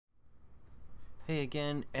Hey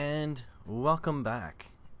again, and welcome back.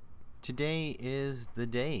 Today is the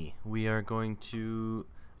day we are going to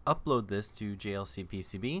upload this to JLC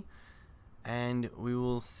PCB, and we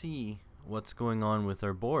will see what's going on with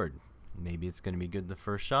our board. Maybe it's going to be good the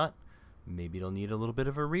first shot, maybe it'll need a little bit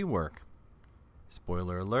of a rework.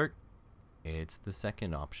 Spoiler alert, it's the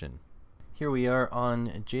second option. Here we are on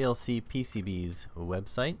JLC PCB's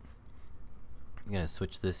website. I'm going to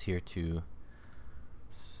switch this here to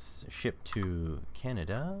ship to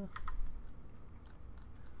Canada.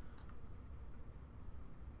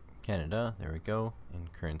 There we go. In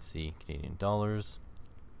currency, Canadian dollars.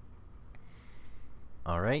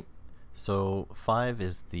 Alright, so 5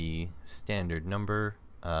 is the standard number,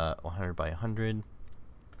 100 by 100.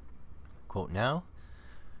 Quote now.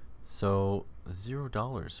 So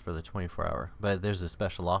 $0 for the 24-hour, but there's a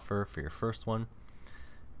special offer for your first one.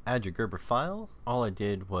 Add your Gerber file. All I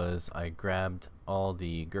did was I grabbed all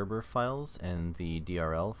the Gerber files and the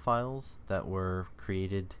DRL files that were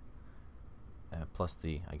created, plus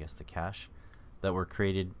the cache that were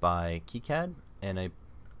created by KiCAD, and I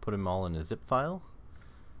put them all in a zip file.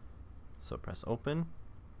 So press open.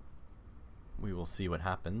 We will see what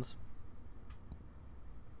happens.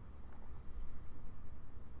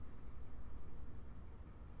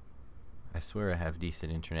 I swear I have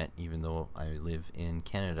decent internet even though I live in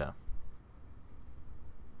Canada.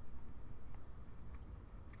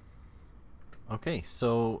 Okay,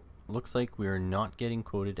 so looks like we're not getting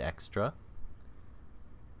quoted extra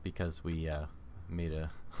because we made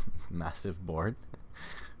a massive board,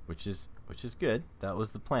 which is good. That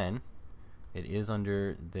was the plan. It is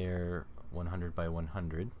under their 100 by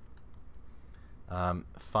 100.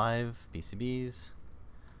 5 PCBs.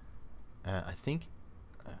 I think.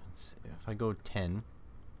 If I go 10,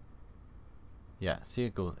 yeah, see,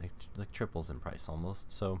 it goes, it like triples in price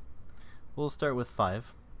almost. So we'll start with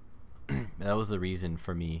 5. That was the reason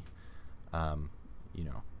for me,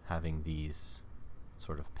 having these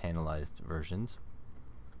sort of panelized versions.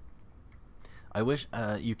 I wish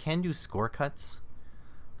you can do score cuts,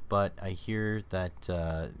 but I hear that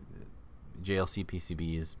JLC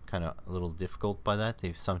PCB is kind of a little difficult by that.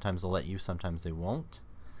 Sometimes they'll let you, sometimes they won't.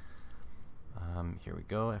 Here we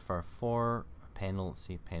go. FR4 panel.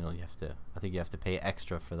 See, panel. I think you have to pay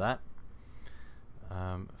extra for that.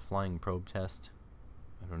 Flying probe test.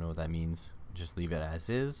 I don't know what that means. Just leave it as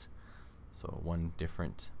is. So one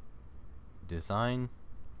different design.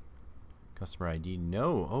 Customer ID.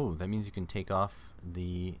 No. Oh, that means you can take off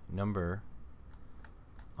the number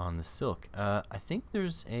on the silk. I think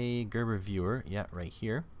there's a Gerber viewer. Yeah, right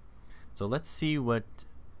here. So let's see what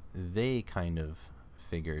they kind of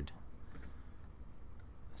figured.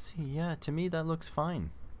 See, yeah, to me that looks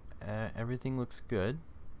fine. Everything looks good.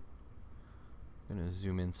 I'm gonna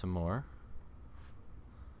zoom in some more.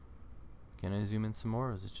 Can I zoom in some more,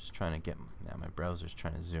 or is it just trying to get? Yeah, my browser's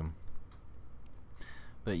trying to zoom.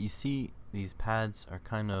 But you see, these pads are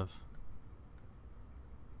kind of.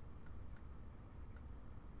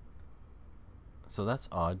 So that's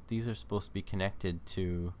odd. These are supposed to be connected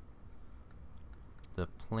to the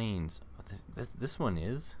planes. This one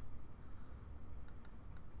is.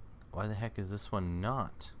 Why the heck is this one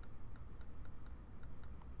not?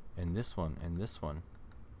 And this one, and this one.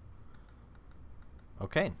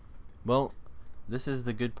 Okay. Well, this is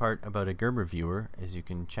the good part about a Gerber viewer, is you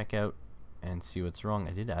can check out and see what's wrong.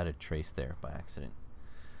 I did add a trace there by accident.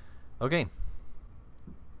 Okay.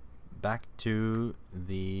 Back to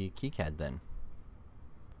the KiCAD then.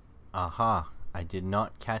 Aha. I did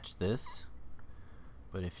not catch this.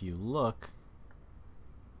 But if you look,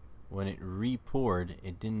 when it re-poured,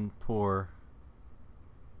 it didn't pour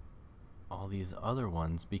all these other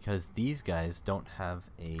ones because these guys don't have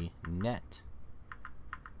a net.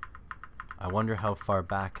 I wonder how far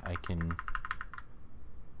back I can.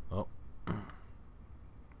 Oh.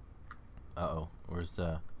 Uh-oh. Where's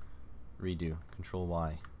redo? Control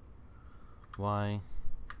Y. Y.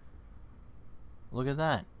 Look at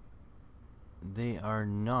that. They are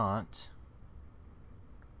not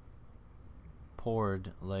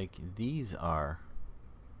poured like these are.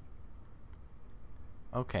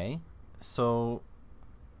 Okay, so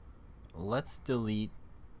let's delete,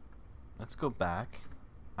 let's go back,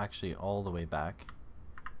 actually all the way back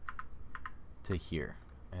to here,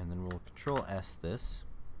 and then we'll Control S this.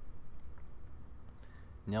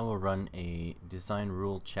 Now we'll run a design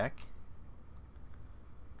rule check.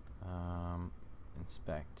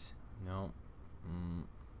 Inspect. No.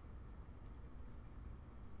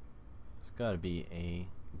 There's got to be a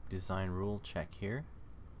design rule check here.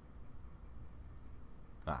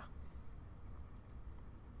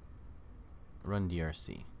 Run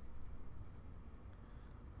DRC.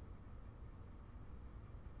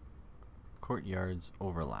 courtyards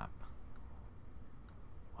overlap.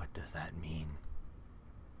 What does that mean?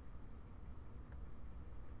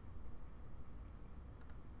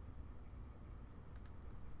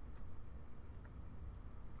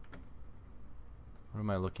 What am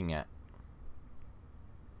I looking at?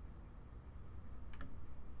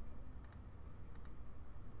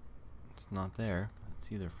 It's not there.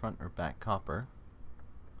 It's either front or back copper.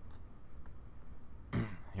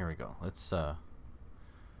 Here we go. Let's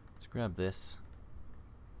grab this.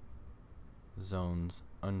 Zones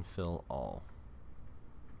unfill all.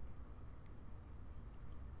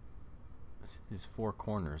 These four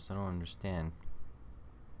corners, I don't understand.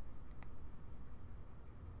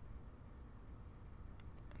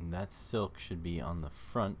 And that silk should be on the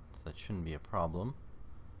front, so that shouldn't be a problem.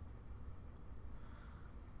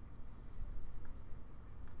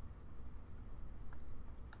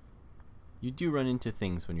 You do run into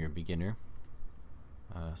things when you're a beginner.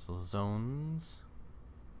 So zones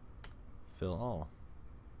fill all.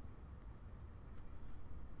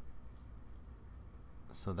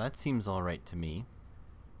 So that seems alright to me.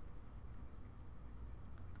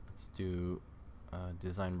 Let's do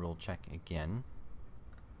design rule check again.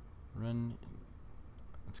 Run,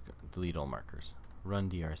 let's go delete all markers. Run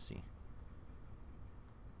DRC.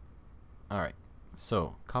 Alright,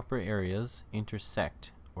 so copper areas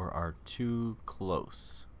intersect or are too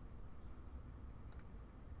close.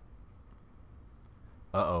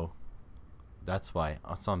 Uh-oh. That's why.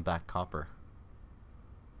 It's on back copper.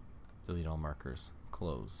 Delete all markers.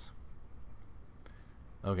 Close.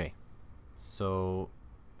 Okay. So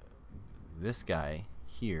this guy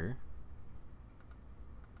here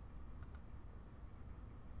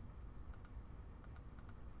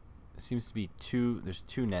seems to be there's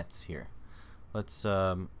two nets here. Let's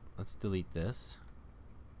delete this.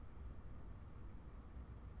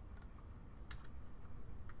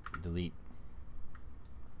 Delete.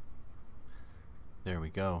 There we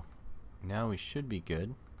go. Now we should be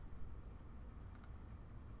good.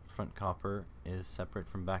 Front copper is separate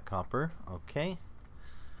from back copper. Okay.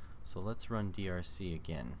 So let's run DRC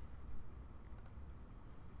again.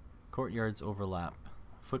 Courtyards overlap.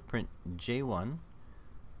 Footprint J1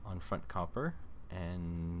 on front copper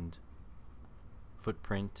and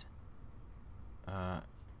footprint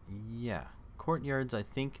yeah. Courtyards, I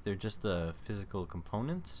think they're just the physical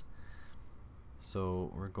components.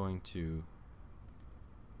 So we're going to,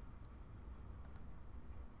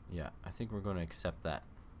 yeah, I think we're going to accept that.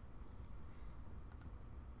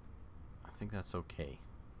 I think that's okay.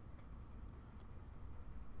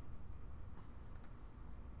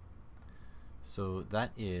 So that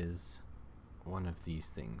is one of these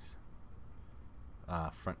things.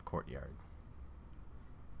 Front courtyard.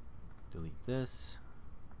 Delete this.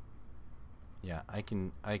 Yeah, I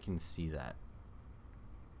can see that.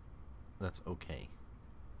 That's okay.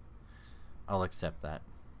 I'll accept that.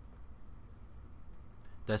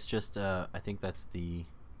 That's just I think that's the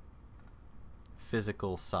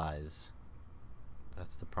physical size.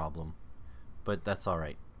 That's the problem. But that's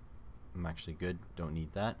alright. I'm actually good. Don't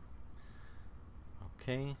need that.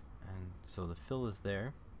 Okay, and so the fill is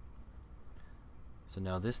there. So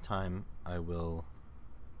now this time I will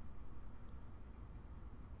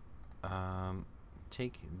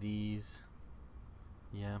take these.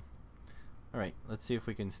 Yeah. Alright, let's see if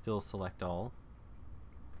we can still select all.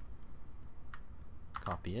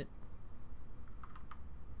 Copy it.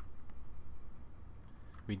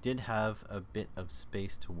 We did have a bit of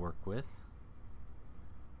space to work with.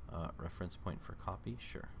 Reference point for copy,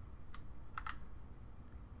 sure.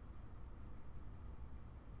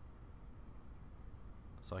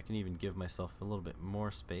 So I can even give myself a little bit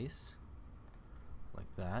more space,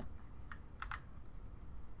 like that.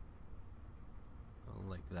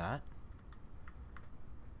 Like that.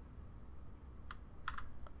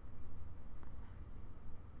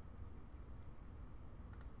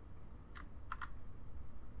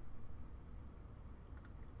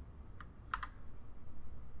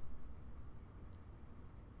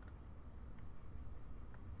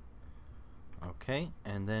 Okay,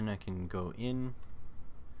 and then I can go in,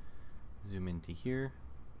 zoom into here,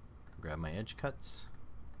 grab my edge cuts.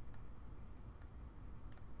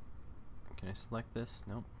 Can I select this?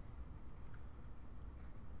 Nope.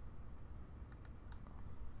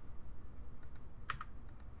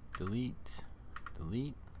 Delete,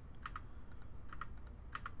 delete,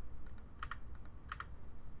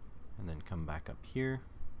 and then come back up here.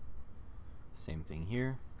 Same thing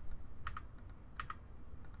here.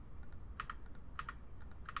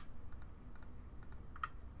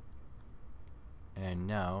 And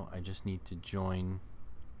now I just need to join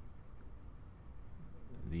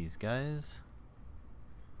these guys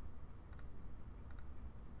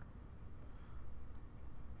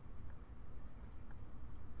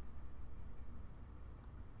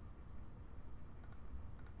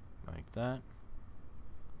that.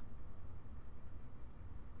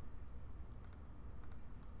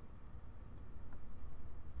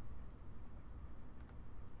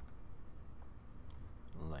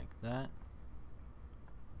 Like that.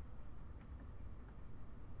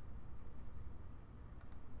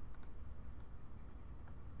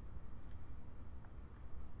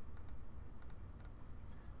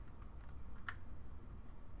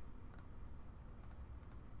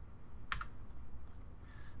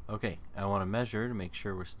 Okay, I want to measure to make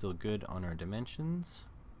sure we're still good on our dimensions.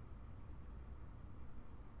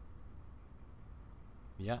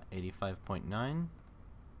 Yeah, 85.9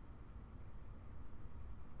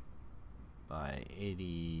 by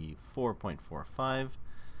 84.45.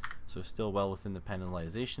 So still well within the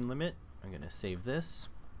panelization limit. I'm going to save this.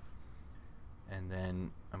 And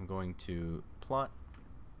then I'm going to plot,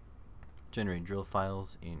 generate drill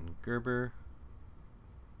files in Gerber.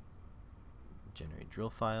 Generate drill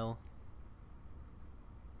file,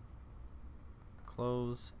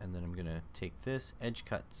 close, and then I'm gonna take this, edge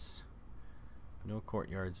cuts, no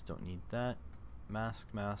courtyards, don't need that, mask,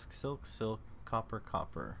 mask, silk, silk, copper,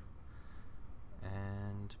 copper,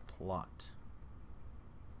 and plot.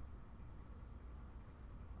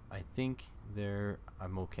 I think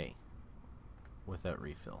I'm okay without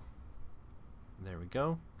refill. There we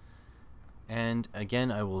go. And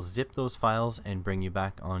again, I will zip those files and bring you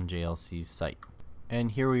back on JLC's site.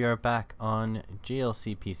 And here we are back on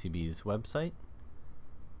JLC PCB's website.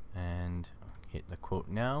 And hit the quote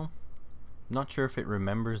now. Not sure if it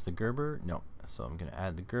remembers the Gerber. No. So I'm going to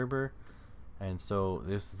add the Gerber. And so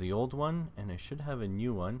this is the old one. And I should have a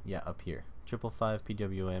new one. Yeah, up here. 555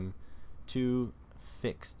 PWM 2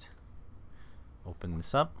 fixed. Open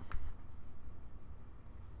this up.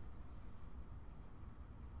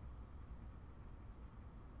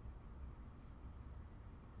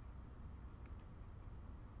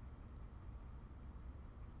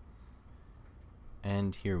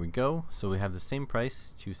 And here we go. So we have the same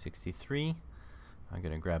price, $263. I'm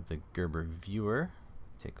going to grab the Gerber viewer,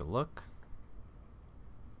 take a look.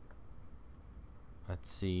 Let's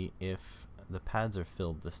see if the pads are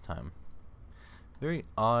filled this time. Very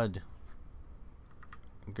odd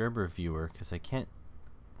Gerber viewer because I can't.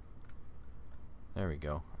 There we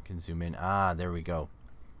go. I can zoom in. Ah, there we go.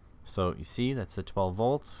 So you see that's the 12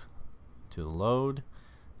 volts to the load.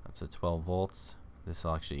 That's the 12 volts. This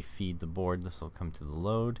will actually feed the board. This will come to the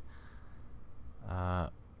load.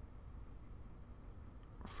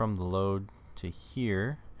 From the load to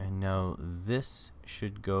here. And now this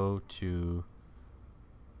should go to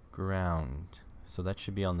ground. So that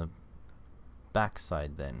should be on the back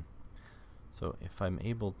side then. So if I'm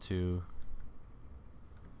able to...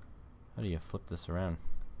 How do you flip this around?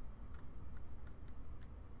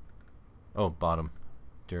 Oh, bottom.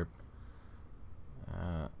 Derp.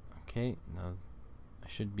 Okay, now I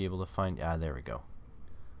should be able to find, there we go.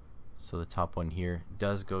 So the top one here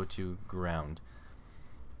does go to ground.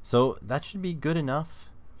 So that should be good enough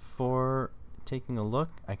for taking a look.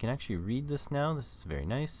 I can actually read this now. This is very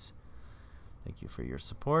nice. Thank you for your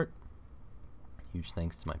support. Huge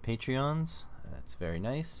thanks to my Patreons. That's very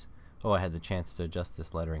nice. Oh, I had the chance to adjust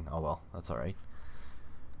this lettering. Oh well, that's alright.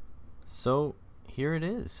 So here it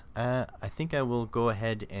is. I think I will go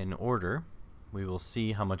ahead and order. We will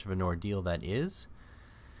see how much of an ordeal that is.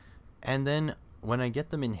 And then when I get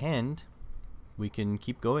them in hand, we can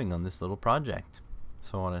keep going on this little project.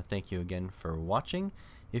 So I want to thank you again for watching.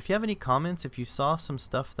 If you have any comments, if you saw some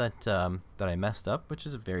stuff that that I messed up, which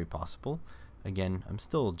is very possible. Again, I'm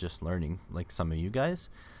still just learning like some of you guys.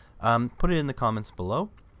 Put it in the comments below.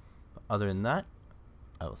 Other than that,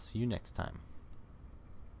 I will see you next time.